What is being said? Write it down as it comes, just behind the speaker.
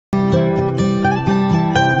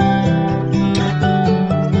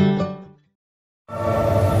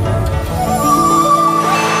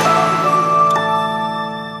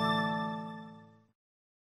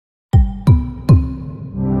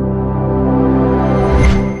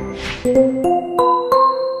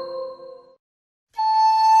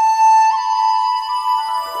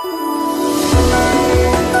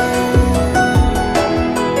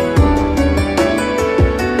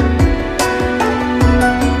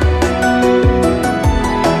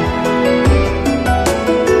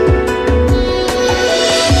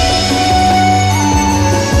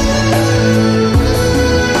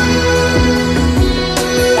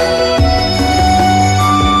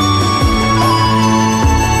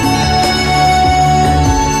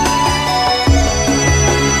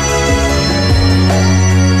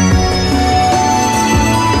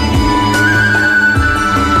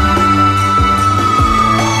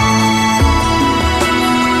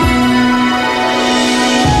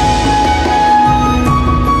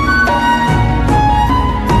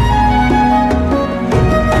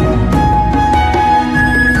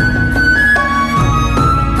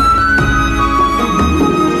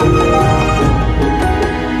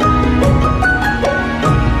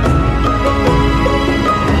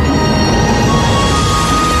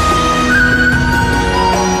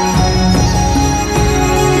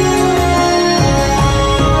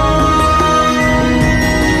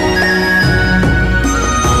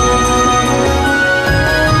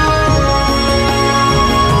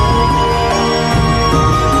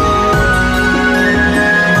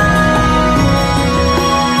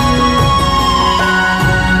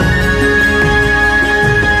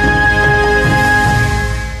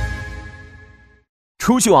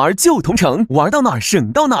去玩儿就同城，玩到哪儿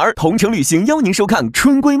省到哪儿。同城旅行邀您收看《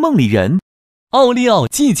春闺梦里人》。奥利奥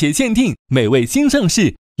季节限定美味新上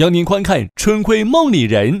市，邀您观看《春闺梦里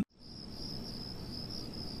人》。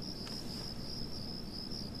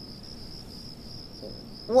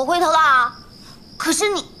我回头了啊，可是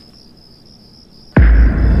你。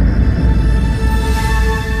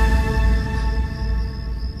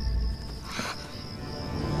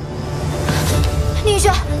 宁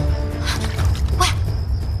轩，喂，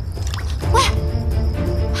喂，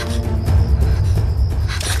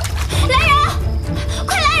来人啊！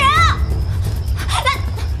快来人啊！来，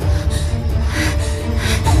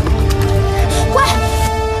喂，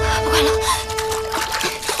不管了，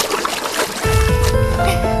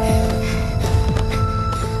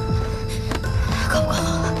够不够好？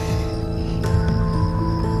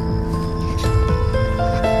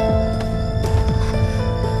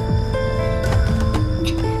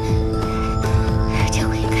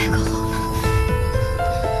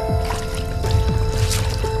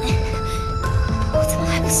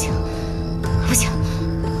 不行，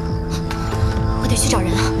我得去找人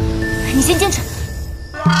了。你先坚持。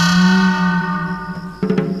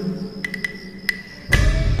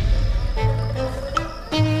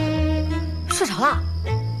睡着了？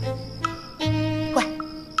喂，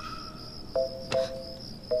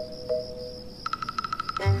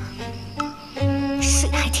睡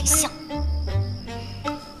得还挺像。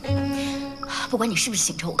不管你是不是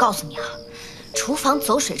醒着，我告诉你啊。 厨房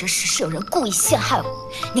走水这事是有人故意陷害我，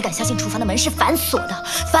你敢相信厨房的门是反锁的？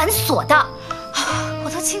反锁的，我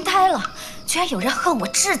都惊呆了，居然有人恨我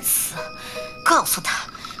至此！告诉他，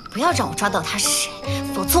不要让我抓到他是谁，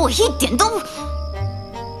否则我一点都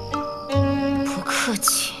不客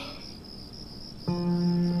气。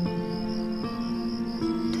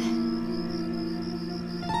对，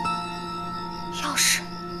钥匙。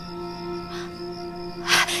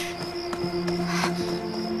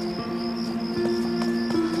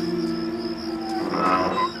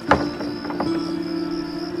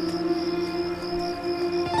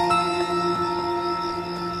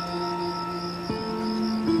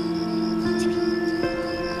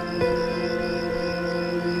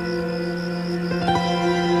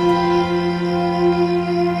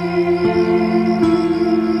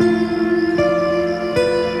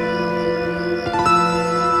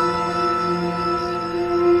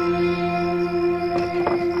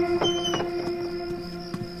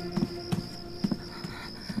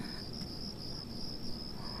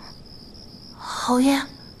 侯爷，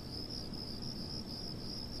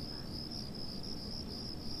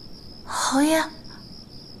侯爷，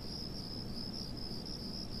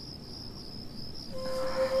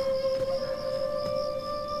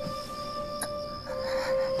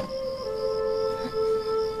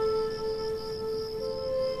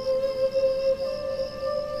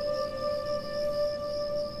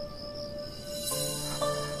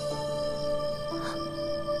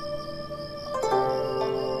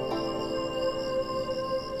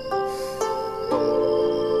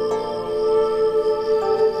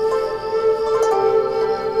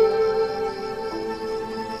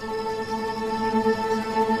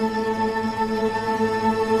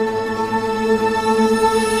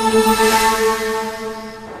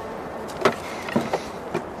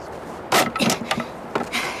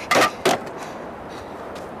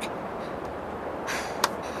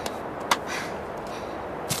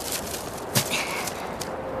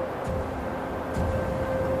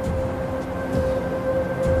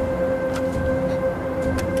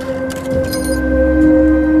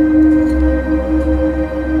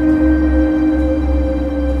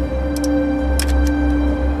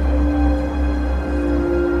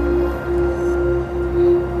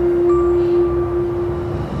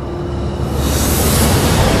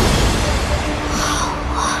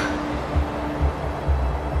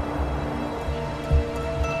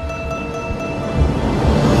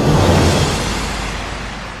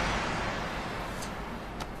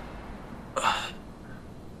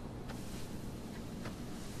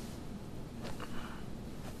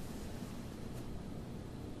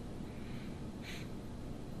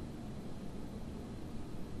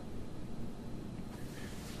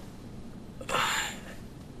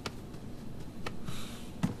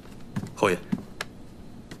侯爷，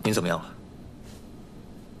您怎么样了？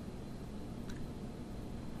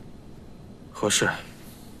何事？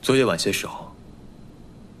昨夜晚些时候，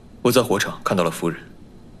我在火场看到了夫人。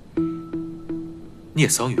聂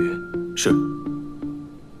桑榆是。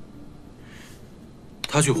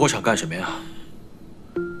他去火场干什么呀？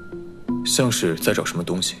像是在找什么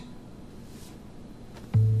东西。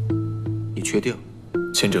你确定？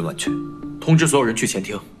千真万确。通知所有人去前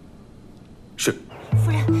厅。是。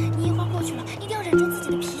夫人。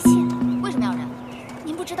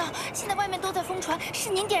飘在疯传，是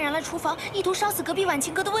您点燃了厨房，意图烧死隔壁婉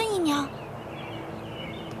晴阁的温姨娘。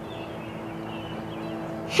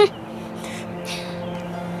哼，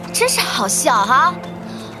真是好笑哈！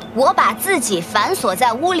我把自己反锁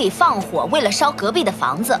在屋里放火，为了烧隔壁的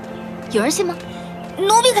房子，有人信吗？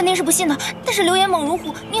奴婢肯定是不信的，但是流言猛如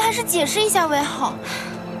虎，您还是解释一下为好。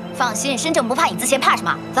放心，身正不怕影子斜，怕什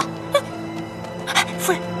么？走。哎，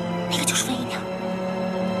夫人，那个就是温姨娘。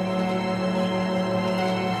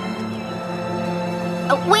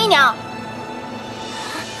温姨娘。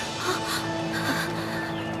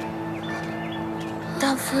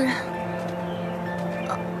大夫人。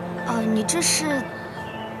你这是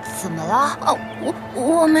怎么了？哦，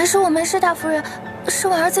我没事，我没事，大夫人，是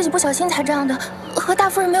婉儿自己不小心才这样的，和大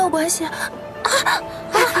夫人没有关系。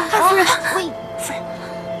大夫人，喂，夫人，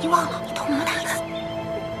你忘了，你偷摸打一次。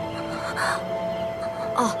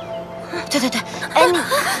哦，对，哎，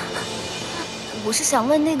我是想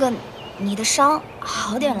问那个，你的伤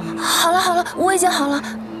好点了吗？好了，我已经好了，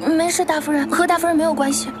没事，大夫人，和大夫人没有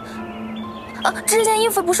关系。这件衣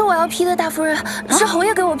服不是我要披的，大夫人，是侯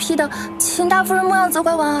爷给我披的，请大夫人莫要责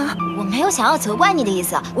怪婉儿。我没有想要责怪你的意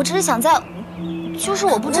思，我只是想在，就是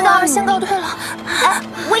我不知道。婉儿先告退了。哎，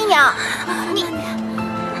温姨娘，你，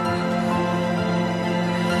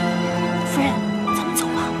夫人，咱们走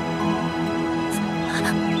吧。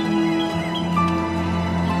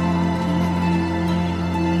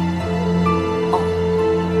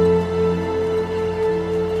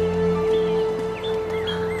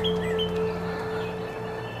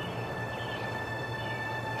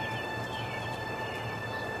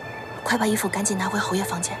快把衣服赶紧拿回侯爷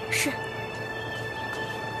房间。是。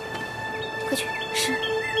快去。是。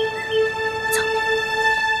走。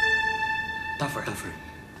大夫人，大夫人。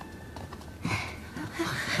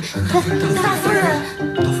大夫人。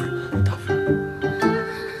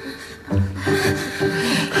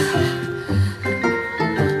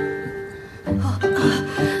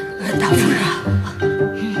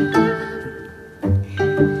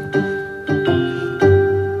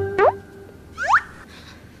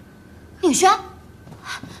宁轩，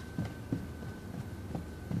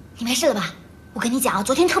你没事了吧？我跟你讲啊，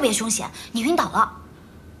昨天特别凶险，你晕倒了，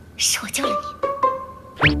是我救了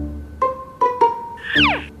你。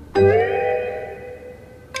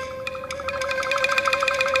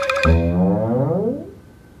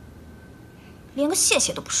连个谢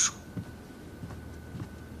谢都不说。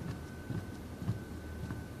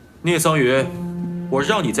聂桑榆，我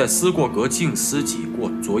让你在思过阁静思己过，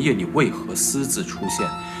昨夜你为何私自出现？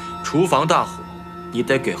厨房大火，你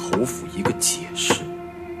得给侯府一个解释。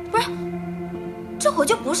不是，这火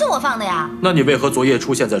就不是我放的呀。那你为何昨夜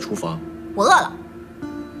出现在厨房？我饿了，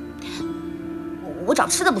我找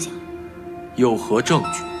吃的不行。有何证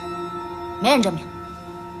据？没人证明。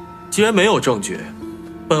既然没有证据，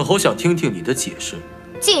本侯想听听你的解释。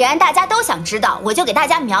既然大家都想知道，我就给大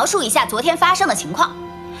家描述一下昨天发生的情况。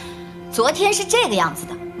昨天是这个样子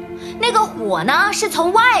的，那个火呢是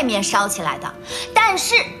从外面烧起来的，但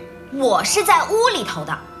是我是在屋里头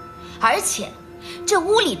的，而且这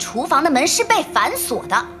屋里厨房的门是被反锁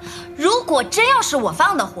的。如果真要是我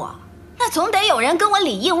放的火，那总得有人跟我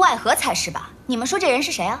里应外合才是吧？你们说这人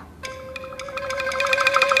是谁啊？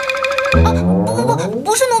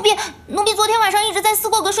不是奴婢，奴婢昨天晚上一直在思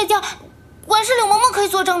过阁睡觉，管事柳嬷嬷可以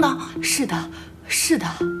作证的。是的。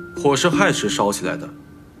火是亥时烧起来的。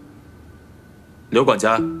刘管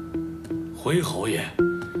家，回侯爷，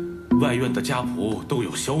外院的家仆都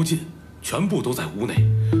有宵禁，全部都在屋内，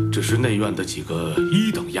只是内院的几个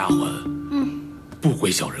一等丫鬟，不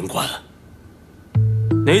归小人管。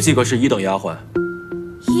哪几个是一等丫鬟？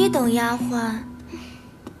一等丫鬟，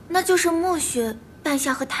那就是墨雪、半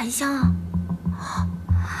夏和檀香啊。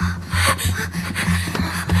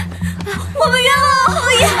我们冤枉，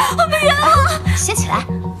侯爷，我们冤枉！先起来，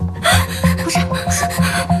不是。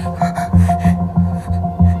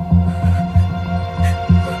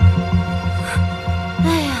哎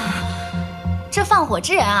呀，这放火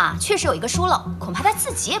之人啊，确实有一个疏漏，恐怕他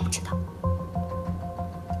自己也不知道。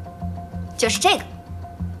就是这个，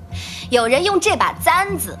有人用这把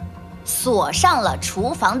簪子锁上了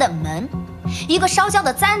厨房的门，一个烧焦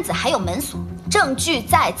的簪子还有门锁，证据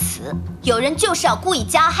在此。有人就是要故意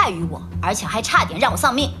加害于我，而且还差点让我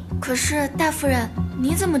丧命。可是大夫人，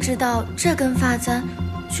你怎么知道这根发簪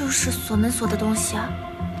就是锁门锁的东西啊？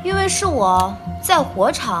因为是我在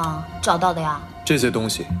火场找到的呀。这些东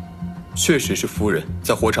西确实是夫人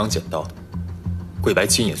在火场捡到的，鬼白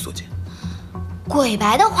亲眼所见。鬼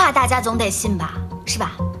白的话大家总得信吧，是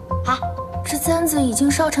吧？啊，这簪子已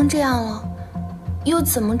经烧成这样了，又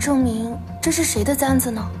怎么证明这是谁的簪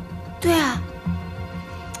子呢？对啊，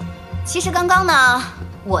其实刚刚呢，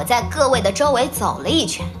我在各位的周围走了一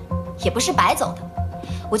圈，也不是白走的，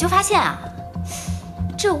我就发现啊，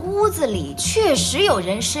这屋子里确实有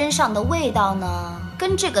人身上的味道呢，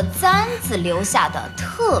跟这个簪子留下的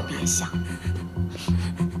特别像，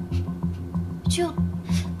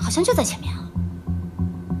好像就在前面啊。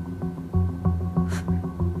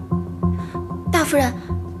大夫人，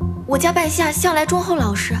我家半夏向来忠厚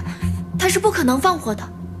老实，他是不可能放火的。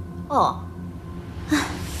哦，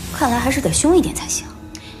看来还是得凶一点才行。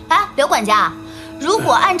哎，刘管家，如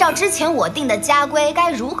果按照之前我定的家规，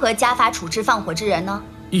该如何家法处置放火之人呢？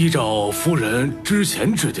依照夫人之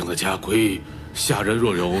前制定的家规，下人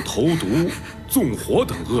若有投毒、纵火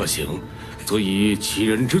等恶行，则以其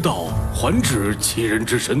人之道还治其人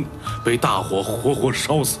之身，被大火活活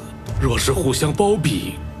烧死；若是互相包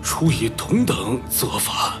庇，处以同等责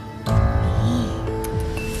罚。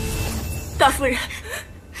大夫人，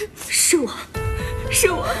是我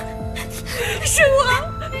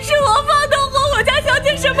放的火，我家小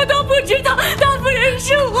姐什么都不知道。大夫人，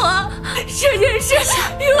是我，这件事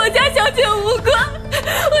与我家小姐无关，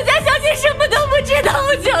我家小姐什么都不知道，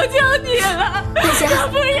我求求你了，大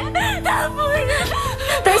夫人，大夫人，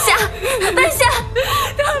半夏，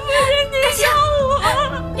大夫人，你救我！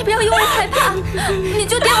你不要因为害怕，你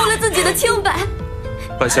就玷污了自己的清白。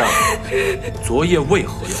半夏，昨夜为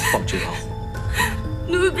何要放这把火？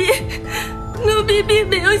奴婢并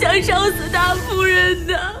没有想烧死大夫人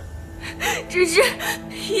的，只是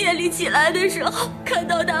夜里起来的时候看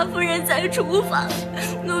到大夫人在厨房，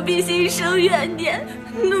奴婢心生怨念，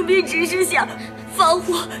奴婢只是想放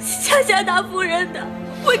火吓大夫人的。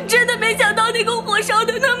我真的没想到那个火烧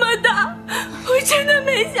得那么大，我真的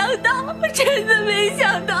没想到。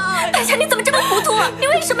半夏，你怎么这么糊涂啊？你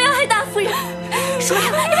为什么要害大夫人？说呀，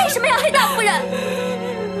你为什么要害大夫人？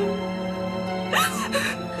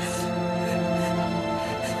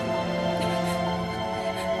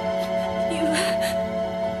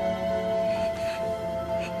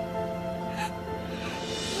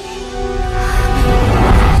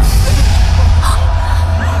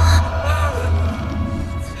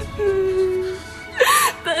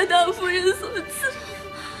拜大夫人所赐，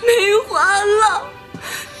没话了。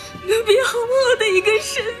奴婢好好的一个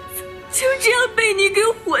身子，就这样被你给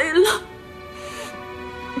毁了，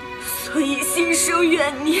所以心生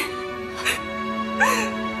怨念。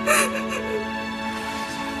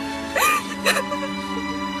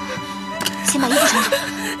先把衣服穿上。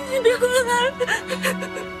你别过来！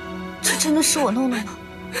这真的是我弄的吗？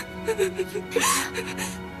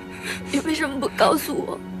你为什么不告诉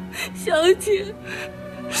我？小姐，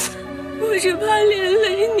我是怕连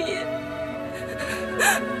累你，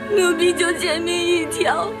奴婢就贱命一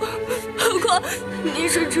条。何况你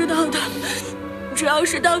是知道的，只要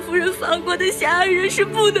是大夫人发过的下人是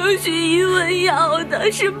不能许一文药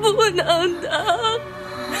的，是不能的。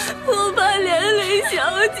我怕连累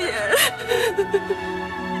小姐。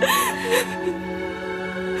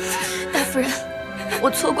大夫人，我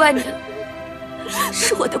错怪你了，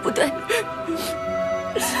是我的不对，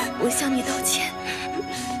我向你道歉。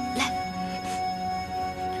来，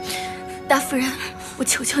大夫人，我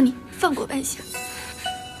求求你放过半夏，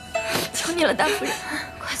求你了，大夫人，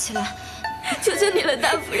快起来！求求你了，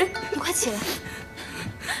大夫人，你快起来！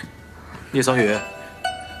聂桑榆，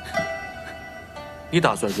你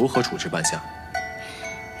打算如何处置半夏？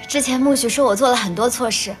之前穆许说我做了很多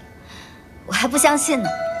错事，我还不相信呢。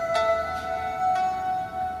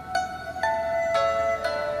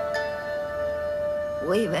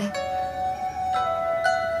我以为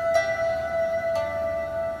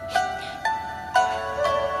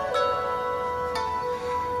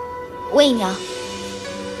魏姨娘，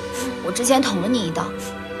我之前捅了你一刀，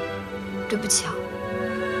对不起啊。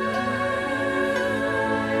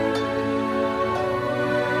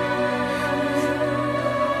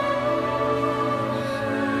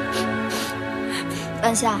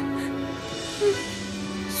半夏，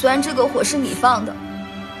虽然这个火是你放的，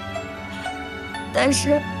但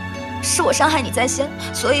是我伤害你在先，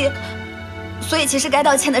所以其实该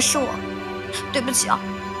道歉的是我，对不起啊。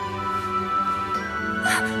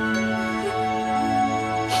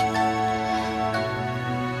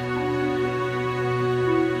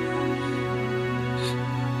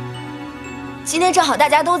今天正好大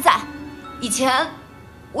家都在，以前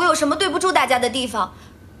我有什么对不住大家的地方，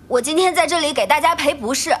我今天在这里给大家赔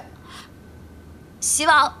不是，希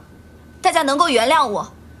望大家能够原谅我。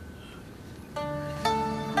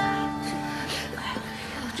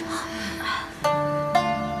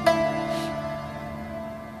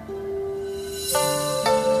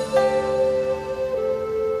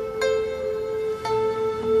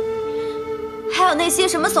还有那些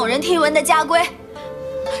什么耸人听闻的家规，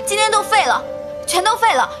今天都废了，全都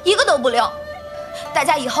废了，一个都不留。大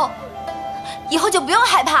家以后就不用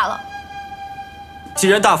害怕了。既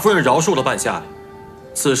然大夫人饶恕了半夏，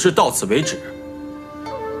此事到此为止，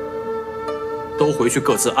都回去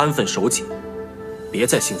各自安分守己，别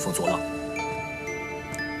再兴风作浪。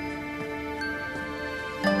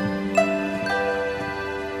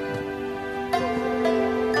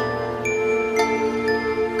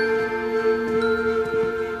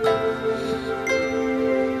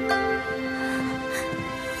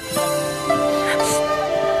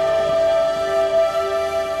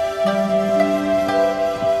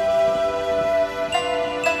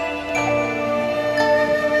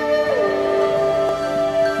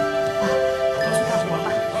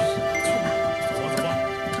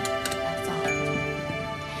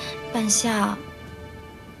半夏，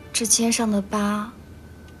这肩上的疤，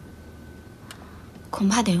恐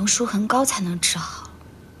怕得用舒痕膏才能治好。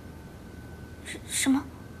什么？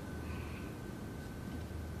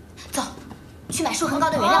走，去买舒痕膏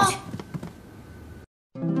的原料去。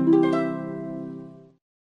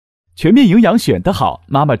全面营养选得好，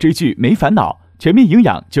妈妈追剧没烦恼。全面营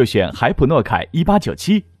养就选海普诺凯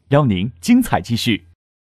1897，邀您精彩继续。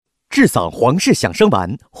治嗓皇氏响声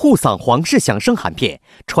丸，护嗓皇氏响声含片，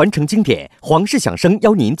传承经典。皇氏响声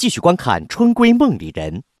邀您继续观看《春闺梦里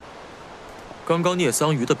人》。刚刚聂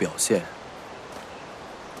桑榆的表现，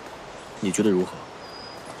你觉得如何？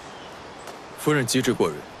夫人机智过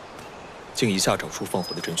人，竟一下找出放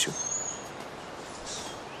火的真凶。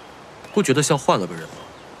不觉得像换了个人吗？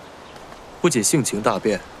不仅性情大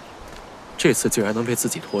变，这次竟然能为自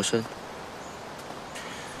己脱身。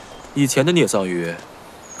以前的聂桑榆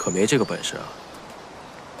可没这个本事啊。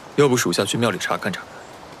要不属下去庙里查看查看，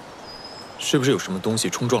是不是有什么东西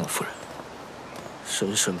冲撞了夫人？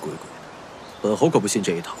神神鬼鬼的，本侯可不信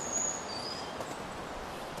这一套。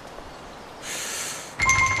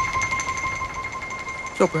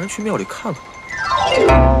要不然去庙里看看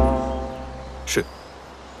吧。是。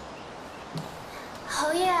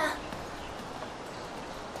侯爷，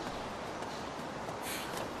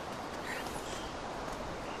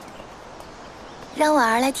让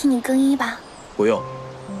婉儿来替你更衣吧。不用，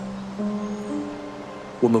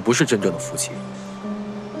我们不是真正的夫妻。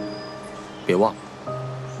别忘了，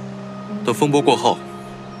等风波过后，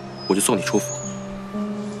我就送你出府。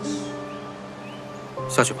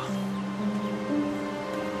下去吧。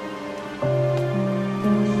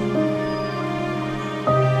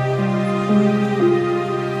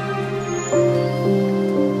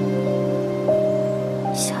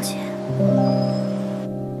小姐，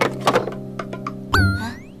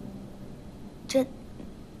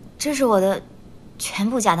这是我的全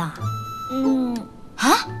部家当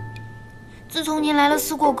啊！自从您来了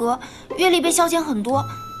思过阁，月里被消遣很多。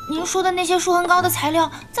您说的那些舒痕膏的材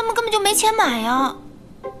料，咱们根本就没钱买呀。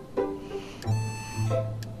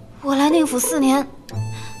我来宁府4年，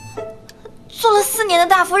做了4年的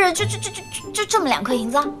大夫人，就这么2颗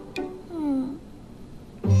银子。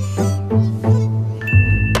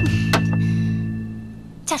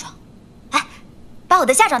嫁妆，哎，把我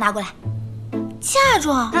的嫁妆拿过来。嫁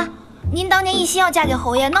妆啊！您当年一心要嫁给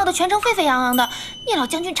侯爷，闹得全城沸沸扬扬的，聂老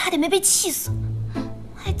将军差点没被气死。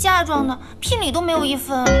还嫁妆呢，聘礼都没有一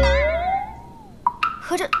分。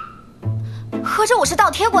合着我是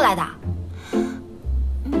倒贴过来的。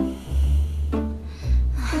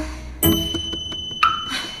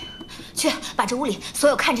去把这屋里所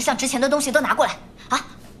有看着像值钱的东西都拿过来啊！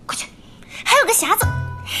快去！还有个匣子。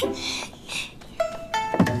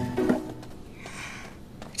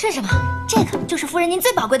这是什么？这个就是夫人您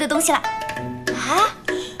最宝贵的东西了。啊？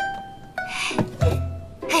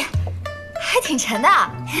哎呀，还挺沉的。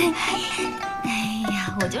哎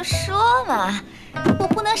呀，我就说嘛，我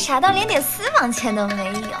不能傻到连点私房钱都没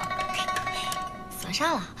有。锁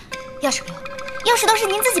上了，钥匙给我。钥匙都是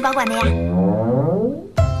您自己保管的呀。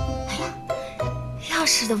哎呀，钥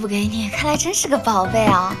匙都不给你，看来真是个宝贝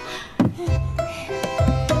啊。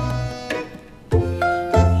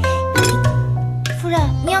夫人，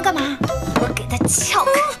您要干嘛？我给他撬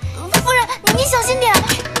开。夫人，您小心点。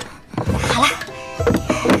好了，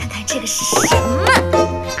看看这个是什么？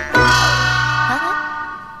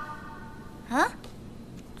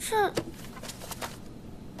这……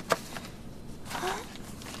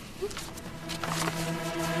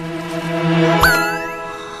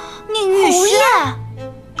宁玉轩。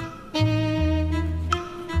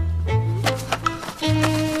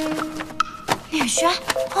宁玉轩。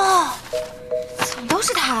哦。怎么都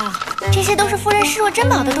是他啊？这些都是夫人视若珍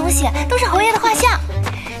宝的东西，都是侯爷的画像。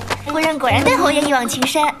夫人果然对侯爷一往情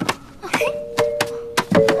深。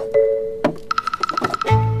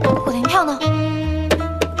我的银票呢？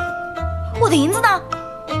我的银子呢？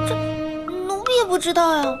这奴婢也知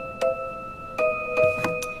道呀。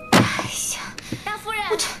哎呀，大夫人，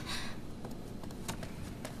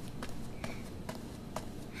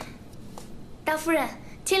大夫人，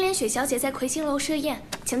天莲雪小姐在魁星楼设宴，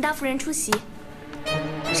请大夫人出席。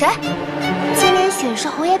谁？千莲雪是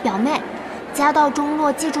侯爷表妹，家道中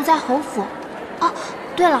落，寄住在侯府。哦，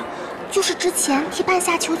对了，就是之前替半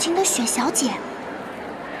夏求情的雪小姐。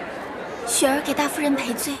雪儿给大夫人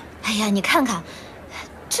赔罪。哎呀，你看看，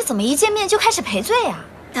这怎么一见面就开始赔罪呀？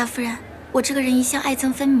大夫人，我这个人一向爱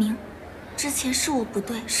憎分明，之前是我不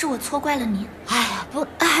对，是我错怪了您。哎呀，不，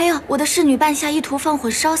还有我的侍女半夏意图放火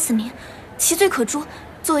烧死您，其罪可诛。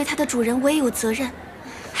作为她的主人，我也有责任，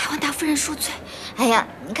还望大夫人恕罪。哎呀，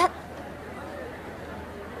你看，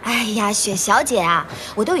哎呀，雪小姐啊，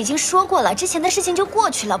我都已经说过了，之前的事情就过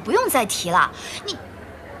去了，不用再提了。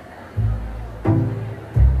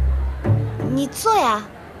你坐呀，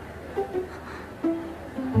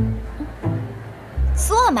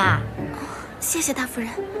坐嘛。谢谢大夫人。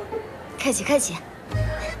客气客气，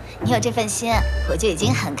你有这份心，我就已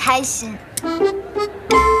经很开心。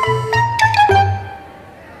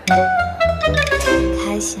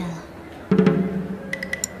开心了。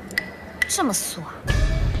这么素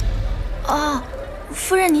啊？哦，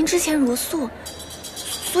夫人您之前如素，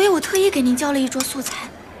所以我特意给您叫了一桌素菜。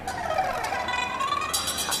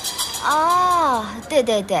哦，对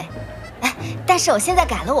对对，哎，但是我现在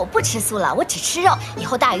改了，我不吃素了，我只吃肉，以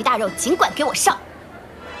后大鱼大肉尽管给我上。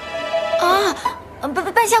啊，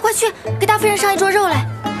半夏快去给大夫人上一桌肉来。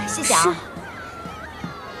谢谢啊。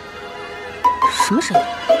什么声音？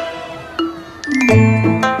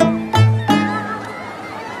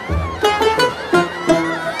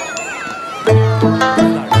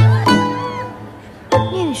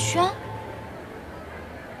聂宇轩。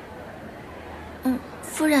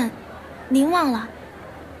夫人，您忘了，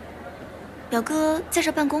表哥在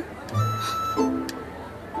这办公。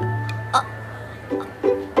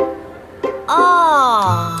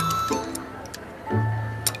哦，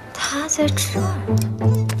他在这儿。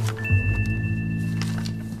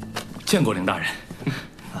见过凌大人。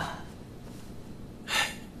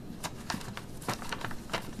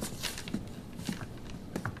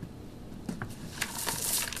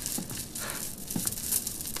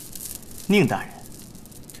宁大人，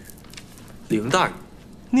凌大人，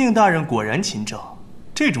宁大人果然勤政，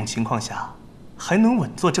这种情况下还能稳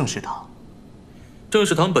坐政事堂。政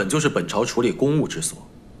事堂本就是本朝处理公务之所，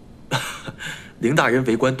凌大人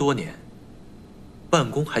为官多年，办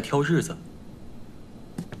公还挑日子。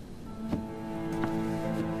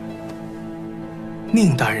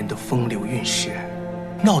宁大人的风流韵事，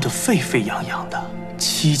闹得沸沸扬扬的，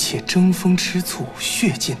妻妾争风吃醋，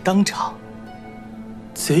血溅当场。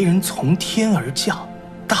贼人从天而降，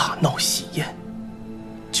大闹喜宴，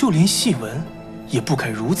就连戏文也不敢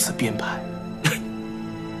如此编排。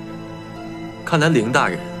看来凌大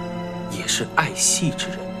人也是爱戏之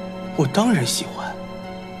人。我当然喜欢，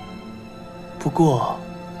不过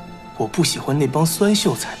我不喜欢那帮酸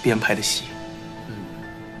秀才编排的戏。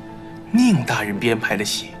宁大人编排的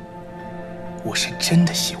戏，我是真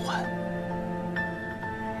的喜欢。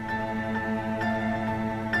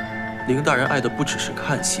凌大人爱的不只是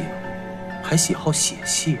看戏，还喜好写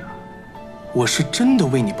戏啊！我是真的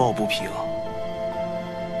为你抱不平。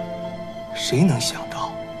谁能想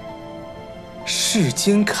到，世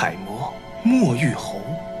间楷模莫玉侯，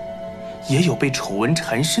也有被丑闻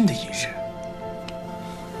缠身的一日。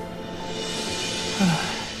唉，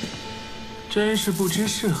真是不知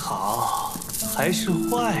是好还是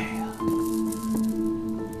坏呀。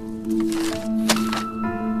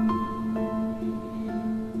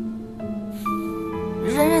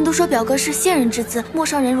人人都说表哥是仙人之姿，陌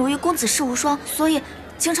上人如玉，公子世无双，所以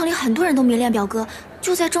京城里很多人都迷恋表哥，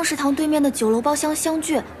就在政事堂对面的酒楼包厢相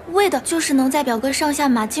聚，为的就是能在表哥上下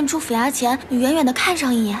马进出府衙前，远远的看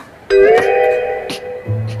上一眼。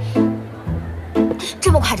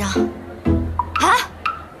这么夸张？啊？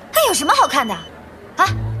他有什么好看的？啊？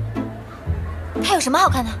他有什么好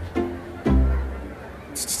看的？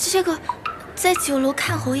这个，在酒楼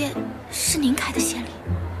看侯爷是您开的先例。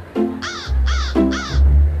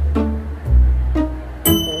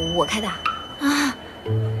我开的啊？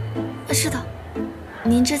是的，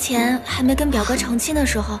您之前还没跟表哥成亲的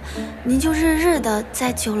时候，您就日日的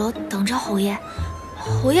在酒楼等着侯爷，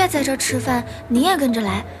侯爷在这吃饭，您也跟着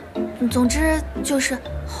来，总之就是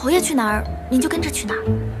侯爷去哪儿，您就跟着去哪儿。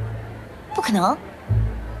不可能，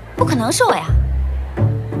不可能是我呀！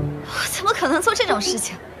我怎么可能做这种事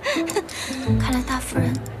情？看来大夫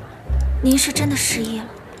人，您是真的失忆了。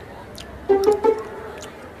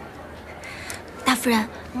大夫人，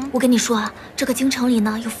我跟你说啊，这个京城里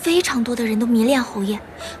呢，有非常多的人都迷恋侯爷，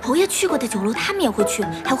侯爷去过的酒楼他们也会去，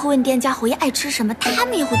还会问店家侯爷爱吃什么，他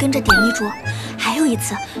们也会跟着点一桌。还有一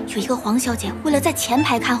次，有一个黄小姐为了在前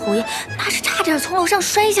排看侯爷，那是差点从楼上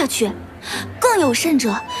摔下去。更有甚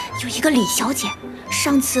者，有一个李小姐，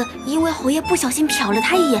上次因为侯爷不小心瞟了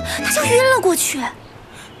她一眼，她就晕了过去。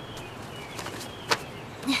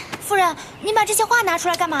夫人，你把这些画拿出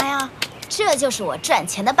来干嘛呀？这就是我赚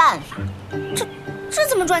钱的办法。这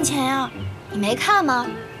怎么赚钱呀？你没看吗？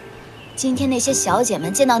今天那些小姐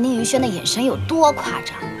们见到宁于轩的眼神有多夸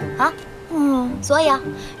张啊？所以啊，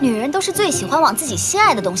女人都是最喜欢往自己心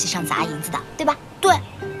爱的东西上砸银子的，对吧？对。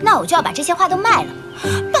那我就要把这些画都卖了，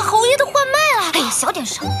把侯爷的画卖了。哎呀，小点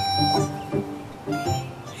声。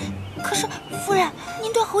可是夫人，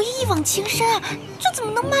您对侯爷一往情深，这怎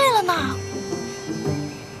么能卖了呢？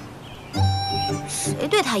谁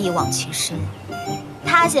对他一往情深？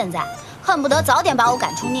他现在恨不得早点把我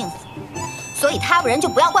赶出宁府，所以他不仁就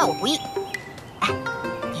不要怪我不义。哎，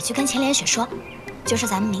你去跟秦连雪说，就说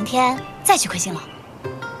咱们明天再去窥心楼。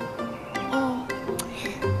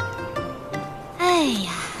哎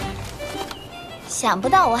呀，想不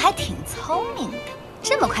到我还挺聪明的，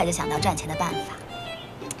这么快就想到赚钱的办法。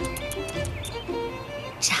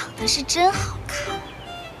长得是真好看，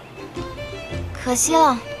可惜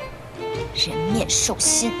了，人面兽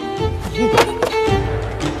心。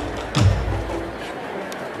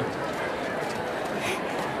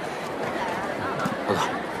老大，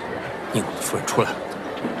宁王的夫人出来了，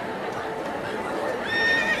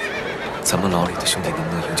咱们牢里的兄弟能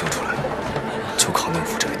不能营救出来，就靠宁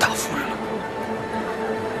府这位大夫人了。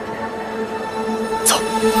走。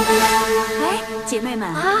哎，姐妹们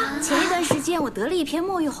啊，前一段时间我得了一篇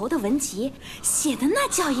莫玉侯的文集，写的那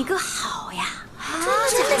叫一个好呀！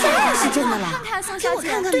真的假的？是真的了。看宋小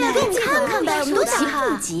姐，对呀，给你看看呗，我们都想看。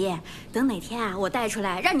不急，等哪天啊，我带出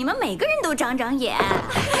来，让你们每个人都长长眼。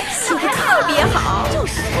写的特别好。就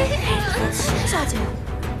是。宋小姐，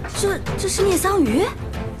这是聂桑榆？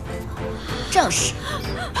正是。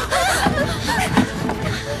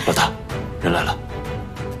老大，人来了。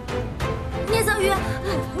聂桑榆，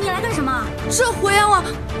你来干什么？这活阎王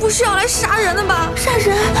不是要来杀人的吧？杀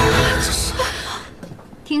人？这是。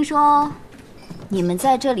听说你们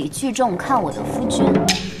在这里聚众看我的夫君，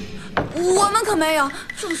我们可没有，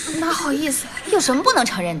哪好意思？有什么不能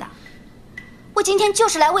承认的？我今天就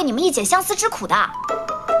是来为你们一解相思之苦的。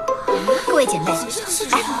各位姐妹，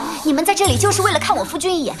哎，你们在这里就是为了看我夫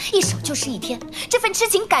君一眼，一守就是一天，这份痴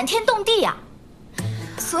情感天动地呀。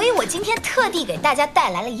所以我今天特地给大家带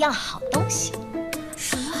来了一样好东西。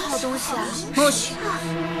什么好东西啊？默许。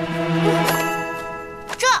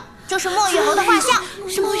这就是莫玉侯的画像。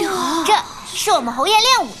是莫玉侯。这是我们侯爷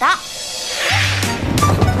练武的。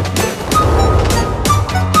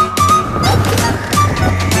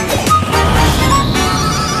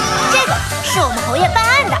这个是我们侯爷办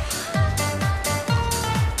案的。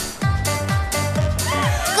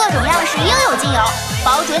各种样式应有尽有，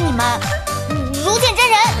保准你们如见真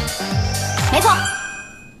人。没错，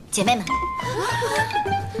姐妹们。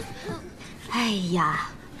哎呀，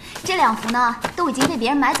这2幅呢都已经被别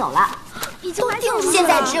人买走了，已经买走了。现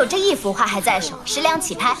在只有这1幅画还在手，10两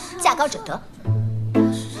起拍，价高者得。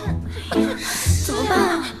怎么办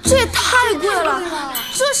啊？这也太贵了，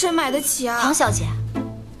这谁买得起啊？唐小姐，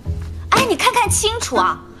哎，你看看清楚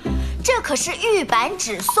啊，这可是玉板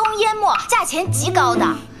纸松烟墨，价钱极高的。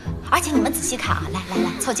而且你们仔细看啊，来，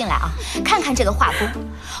凑近来啊，看看这个画工，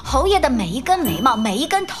侯爷的每一根眉毛、每一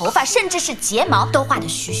根头发，甚至是睫毛，都画得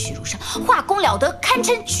栩栩如生，画工了得，堪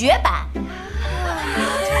称绝版。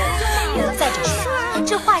再者说，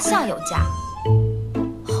这画像有价，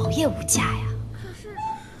侯爷无价呀。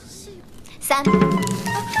3、2。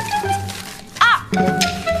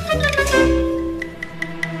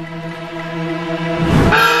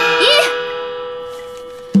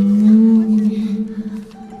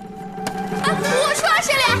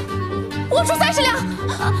我出30两，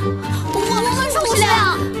我们出50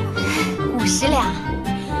两，50两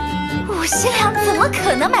，50两怎么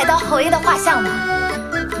可能买到侯爷的画像呢？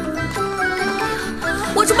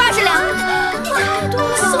我出80两，太多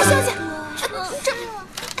了，宋小姐，这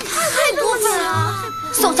太过分了。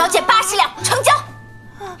宋小姐80两，成交。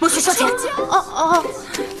莫须收钱。哦，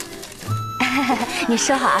你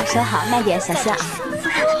说好啊，说好，慢点，小心啊。夫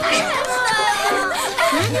人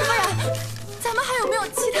咱们还有没有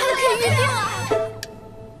其他的可以预定啊？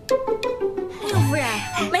六夫人，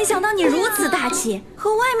没想到你如此大气，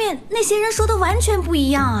和外面那些人说的完全不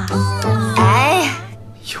一样啊！哎，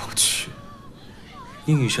有趣，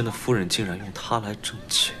宁宇轩的夫人竟然用它来挣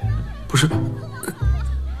钱。不是，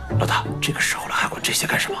老大，这个时候了还管这些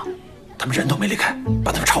干什么？他们人都没离开，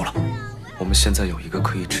把他们抄了。我们现在有一个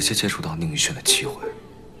可以直接接触到宁钰轩的机会，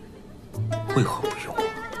为何不用？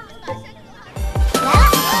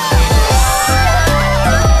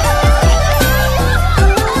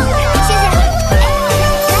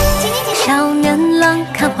少年郎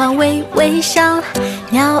看花微微笑，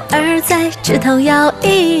鸟儿在枝头摇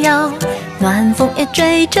一摇，暖风也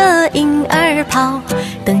追着莺儿跑，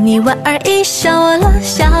等你莞尔一笑乐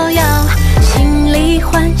逍遥，心里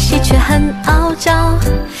欢喜却很傲娇，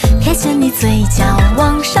瞥见你嘴角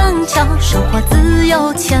往上翘，生活自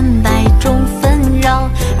有千百种纷扰，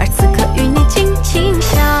而此刻与你尽情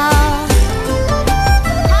笑。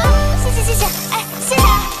谢谢，哎，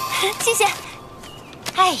谢谢。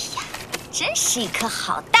哎呀，真是一棵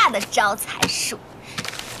好大的招财树。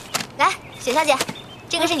来，雪小姐，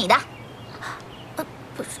这个是你的。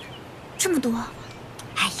不是，这么多。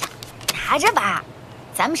哎呀，拿着吧，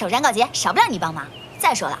咱们首战告捷，少不了你帮忙。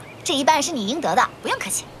再说了，这一半是你应得的，不用客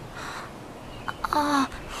气。哦，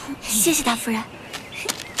谢谢大夫人。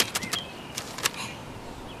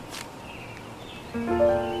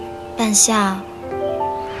半夏，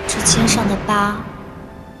这肩上的疤，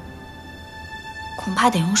恐怕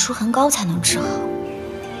得用舒痕膏才能治好。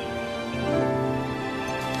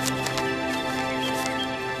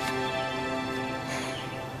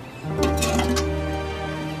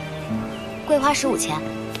桂花15钱，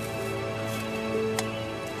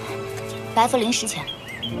白茯苓10钱，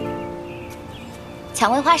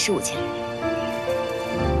蔷薇花15钱，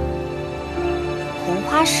红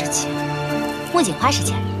花10钱，木槿花10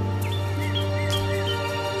钱。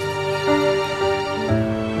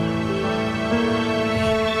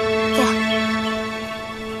对了，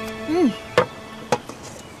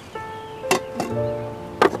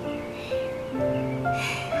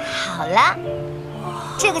好了。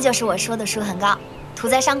这个就是我说的舒痕膏，涂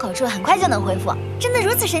在伤口处很快就能恢复。真的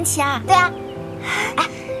如此神奇啊？对啊。哎，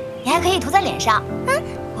你还可以涂在脸上，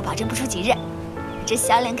我保证不出几日，你这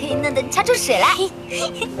小脸可以嫩得掐出水来。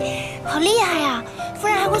好厉害呀！夫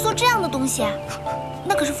人还会做这样的东西？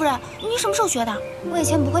那可是夫人，你什么时候学的？我以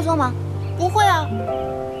前不会做吗？不会啊。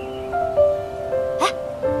哎，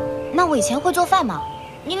那我以前会做饭吗？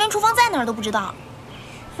你连厨房在哪儿都不知道。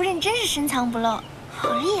夫人真是深藏不露，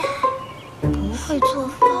好厉害。不会做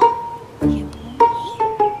饭，也不会。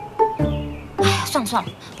哎呀，算了，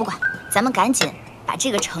不管，咱们赶紧把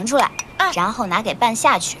这个盛出来，然后拿给半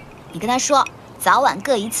夏去。你跟他说，早晚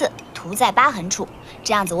各1次，涂在疤痕处，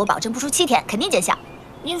这样子我保证不出7天，肯定见效。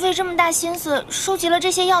您费这么大心思收集了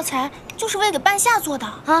这些药材，就是为给半夏做的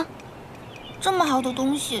啊？这么好的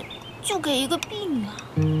东西，就给一个婢女啊？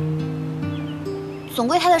总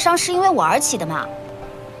归她的伤是因为我而起的嘛，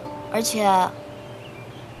而且，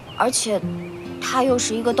她又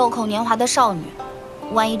是一个豆蔻年华的少女，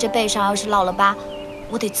万一这背上要是落了疤，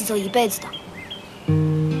我得自责一辈子的。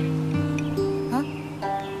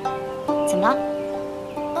怎么了？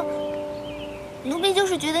奴婢就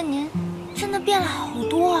是觉得您真的变了好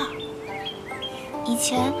多啊！以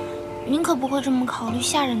前您可不会这么考虑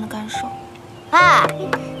下人的感受。哎，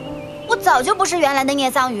我早就不是原来的聂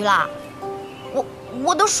桑榆了，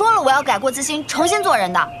我都说了我要改过自新，重新做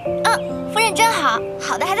人的。夫人真好，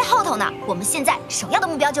好的还在后头呢。我们现在首要的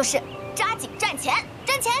目标就是抓紧赚钱，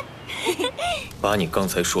赚钱。把你刚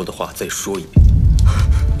才说的话再说一遍，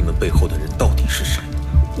你们背后的人到底是谁？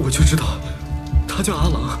我就知道，他叫阿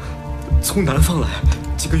郎，从南方来。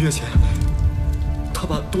几个月前，他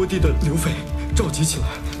把多地的流匪召集起来，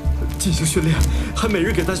进行训练，还每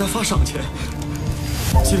日给大家发赏钱。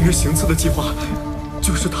今日行刺的计划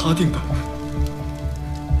就是他定的。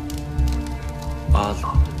阿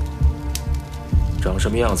郎，长什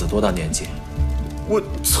么样子？多大年纪？我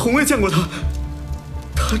从未见过他。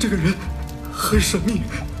他这个人很神秘。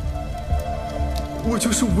我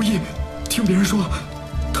就是无意听别人说，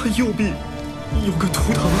他右臂有个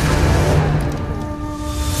图腾。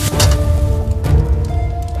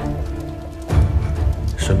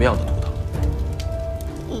什么样的图腾？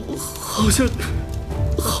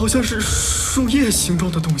好像是树叶形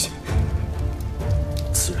状的东西。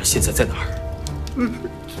此人现在在哪儿？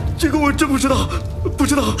这个我真不知道，不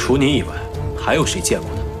知道。除你以外，还有谁见过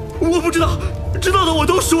他？我不知道，知道的我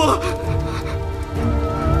都说了。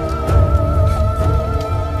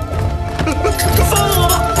放了我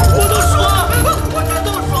吧！我都说了，我全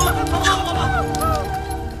都说了，放了我吧！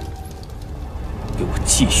给我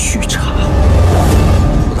继续查。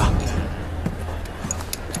老大，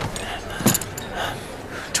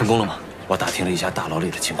成功了吗？我打听了一下大牢里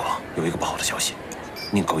的情况，有一个不好的消息，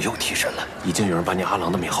宁狗又替身了，已经有人把你阿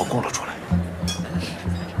郎的名号供了出来。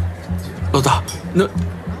老大，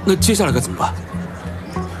那接下来该怎么办？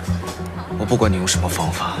我不管你用什么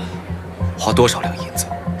方法，花多少两银子，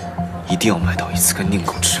一定要买到一次跟宁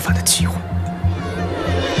狗吃饭的机会。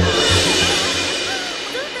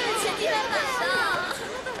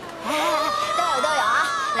都有啊！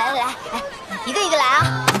来，一个一个来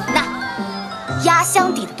啊！那压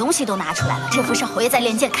箱底的东西都拿出来了，这幅是侯爷在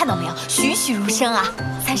练剑，看到没有？栩栩如生啊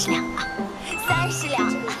！30两啊，30两！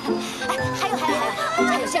哎，还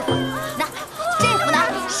有这幅，那这幅呢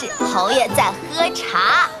是侯爷在喝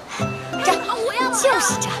茶，这就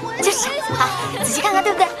是啊，仔细看看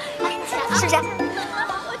对不对？是不是？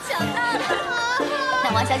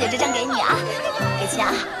那王小姐这张给你啊，给钱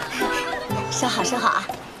啊，收好啊！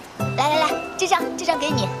来，这张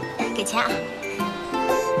给你，给钱啊！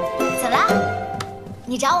怎么了？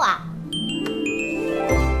你找我啊？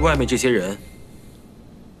外面这些人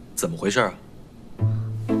怎么回事啊？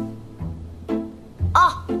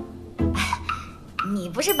哦，你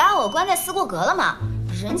不是把我关在思过阁了吗？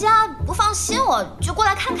人家不放心我，就过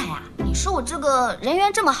来看看呀。你说我这个人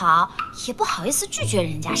缘这么好，也不好意思拒绝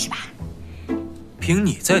人家是吧？凭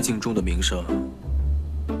你在京中的名声，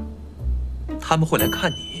他们会来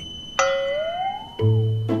看你。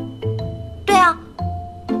对啊，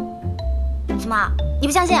怎么你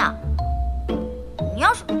不相信啊？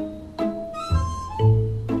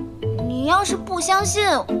你要是不相信，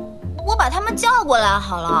我把他们叫过来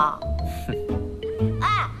好了。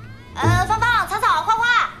哎，芳芳、草草、花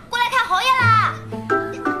花，过来看侯爷啦！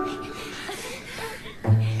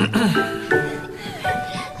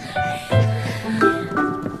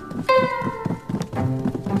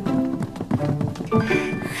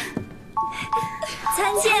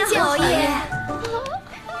参见侯爷。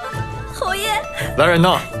侯爷，来人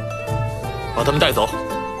呐，把他们带走。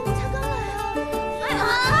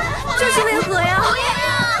这是为何呀？侯爷，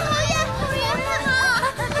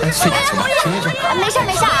是眼睛吗？没事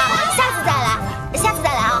啊，下次再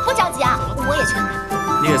来啊，不着急啊，我也劝他。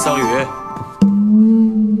聂桑榆，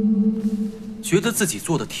觉得自己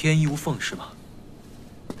做的天衣无缝是吗？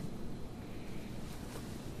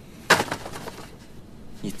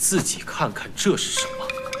你自己看看这是什么？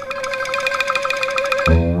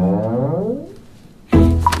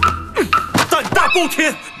胆大包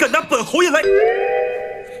天，敢拿本侯爷来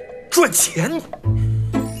赚钱！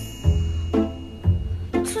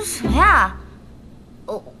这什么呀？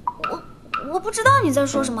我不知道你在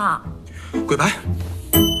说什么。鬼牌。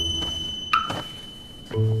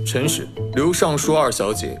陈使刘尚书2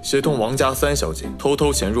小姐协同王家3小姐偷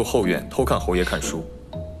偷潜入后院偷看侯爷看书，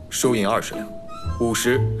收银20两。午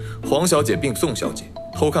时，黄小姐并宋小姐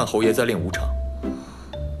偷看侯爷在练武场，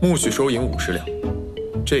穆许收银50两。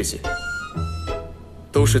这些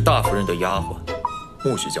都是大夫人的丫鬟，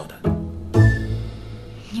穆许交代。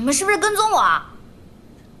你们是不是跟踪我啊？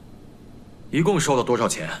一共收了多少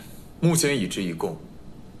钱？目前已知一共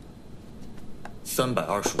325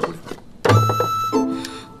两。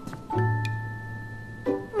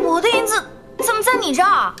我的银子怎么在你这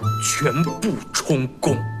儿？全部充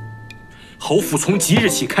公。侯府从即日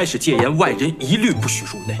起开始戒严，外人一律不许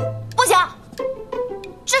入内。不行，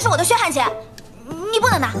这是我的血汗钱，你不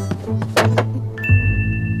能拿。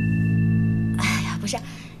哎呀，不是，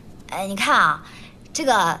你看啊，这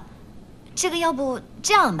个要不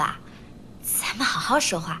这样吧，咱们好好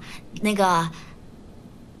说话，那个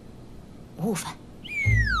5分。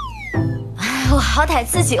我好歹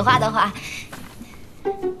自己画的画，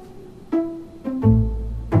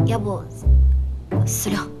要不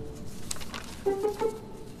46。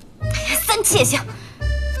37也行，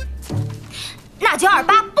那就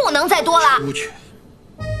28，不能再多了。出去。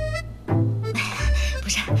不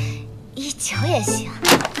是，19也行。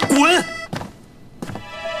滚！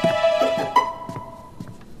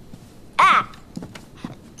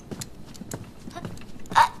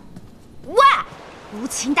喂，无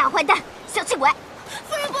情大坏蛋，小气鬼！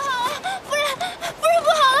夫人不好了，夫人不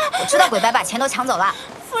好了！我知道鬼白把钱都抢走了，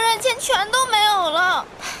夫人钱全都没有了。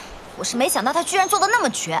我是没想到他居然做得那么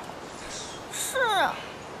绝。是啊，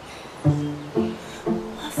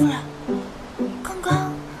夫人，刚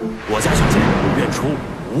刚我家小姐愿出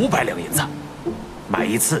500两银子，买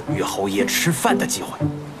一次与侯爷吃饭的机会。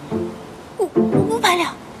500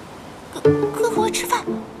两，跟侯爷吃饭？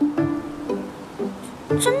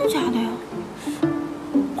真的假的呀？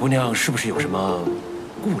姑娘是不是有什么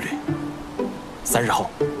顾虑？3日后，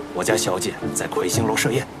我家小姐在魁星楼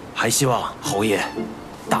设宴，还希望侯爷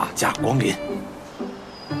大驾光临。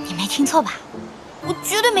你没听错吧？我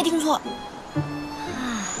绝对没听错。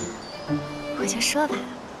我就说吧，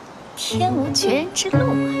天无绝人之路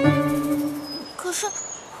啊。可是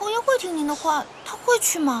侯爷会听您的话，他会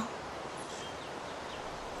去吗？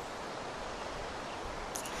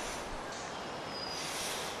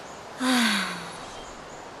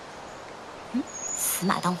死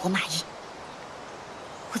马当活马医，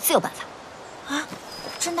我自有办法。啊，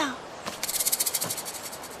真的？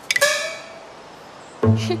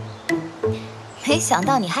哼，没想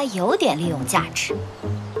到你还有点利用价值。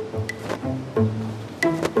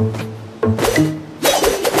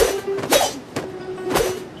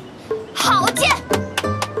好剑，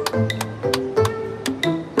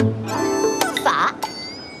法，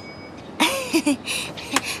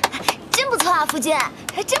真不错啊，夫君，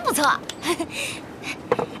真不错。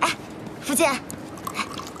哎，夫君，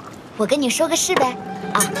我跟你说个事呗。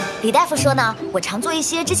啊，李大夫说呢，我常做一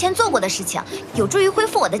些之前做过的事情，有助于恢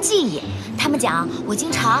复我的记忆。他们讲我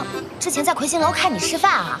经常之前在魁星楼看你吃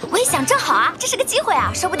饭啊，我一想正好啊，这是个机会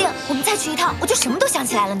啊，说不定我们再去一趟，我就什么都想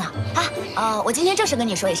起来了呢。啊，我今天正式跟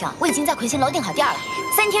你说一声，我已经在魁星楼订好店了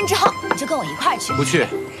，3天之后你就跟我一块儿去。不去。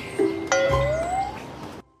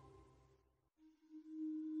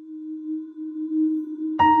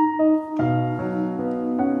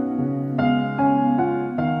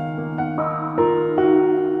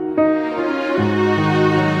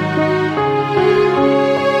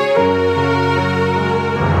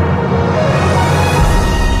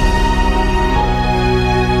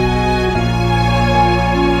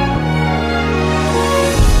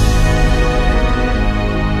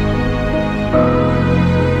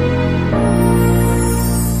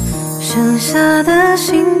剩下的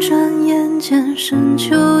心转眼间，深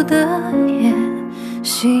秋的夜，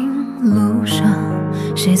行路上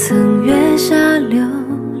谁曾月下流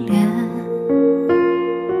连？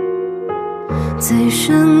最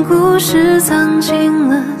深故事藏进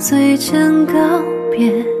了嘴前告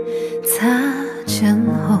别，擦肩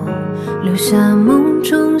后留下梦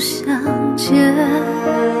中相见。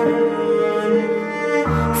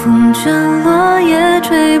风卷落叶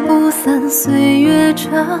吹不散，岁月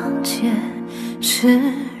长街，炽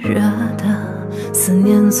热的思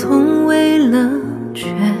念从未冷却。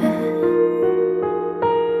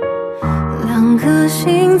两颗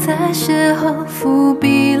心在邂逅，伏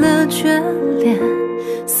笔了眷恋，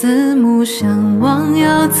四目相望，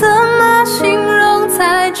要怎么形容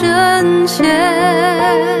才真切？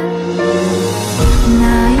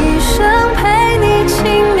那一生陪你轻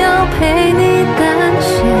描，陪你淡写，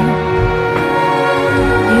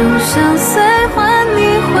用相随换你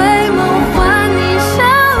回眸，换你笑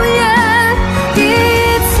颜。第一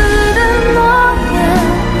次的诺言，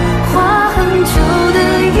画很久的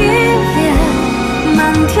一眼，漫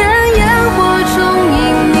天烟火中因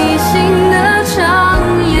你心的长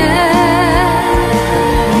夜。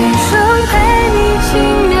一生陪你轻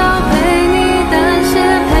描，陪你淡写，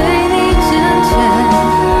陪你渐渐，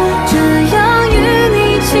这样与你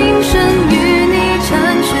情深，与你缠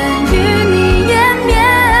绵，与你延绵。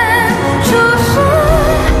初识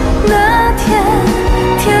那天，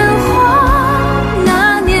天荒那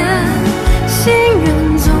年，心愿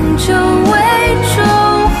终究为终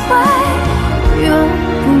会永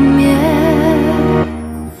不灭，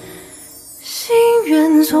心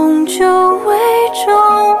愿终究为终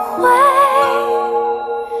会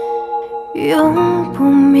永不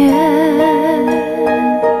灭。